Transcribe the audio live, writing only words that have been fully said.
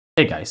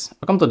Hey guys,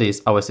 welcome to this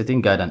iOS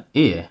 18 guide, and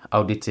here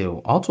I'll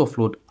detail how to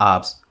offload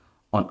apps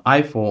on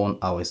iPhone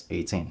iOS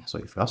 18. So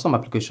if you have some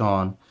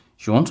application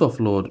you want to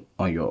offload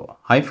on your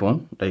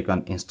iPhone that you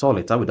can install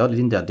later without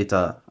needing their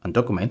data and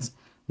documents,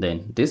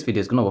 then this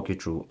video is going to walk you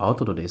through how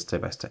to do this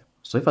step by step.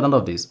 So if at the end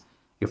of this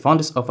you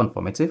found this often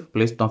informative,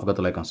 please don't forget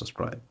to like and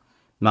subscribe.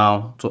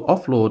 Now, to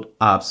offload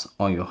apps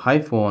on your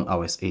iPhone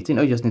iOS 18,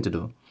 all you just need to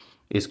do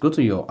is go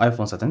to your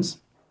iPhone settings.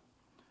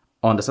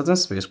 On the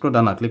settings page, scroll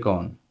down and click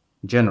on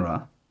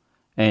General.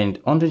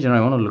 And under General,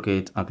 I want to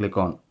locate and click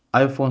on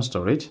iPhone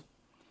storage.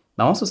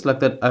 Now, once you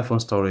selected iPhone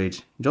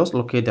storage, just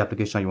locate the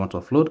application you want to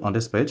upload on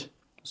this page.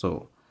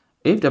 So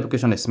if the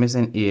application is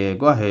missing here,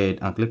 go ahead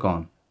and click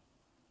on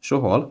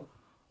Show All.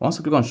 Once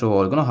you click on Show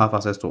All, you're going to have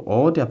access to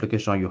all the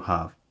application you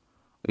have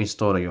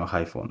installed on your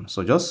iPhone.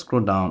 So just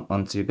scroll down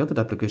until you get to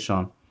the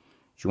application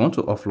you want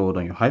to offload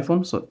on your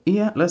iPhone. So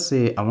here, let's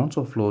say I want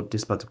to offload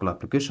this particular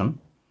application.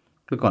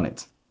 Click on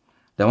it.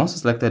 Then once you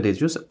selected it,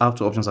 you just have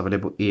two options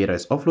available here. There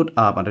is Offload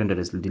App and then there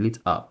is Delete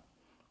App.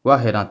 Go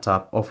ahead and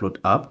tap Offload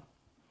App.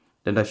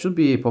 Then there should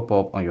be a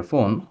pop-up on your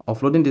phone.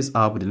 Offloading this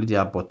app will delete the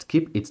app but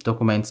keep its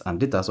documents and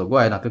data. So go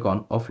ahead and click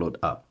on Offload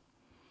App.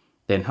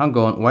 Then hang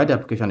on while the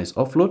application is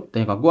offload.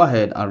 Then you can go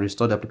ahead and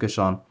restore the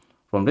application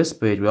from this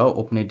page without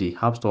opening the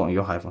App Store on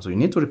your iPhone. So you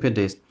need to repeat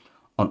this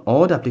on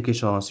all the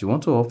applications you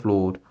want to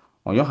offload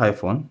on your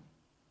iPhone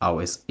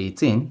iOS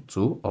 18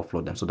 to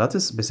offload them. So that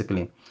is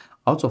basically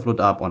how to offload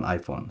app on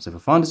iPhone. So if you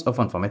found this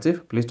often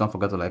informative, please don't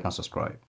forget to like and subscribe.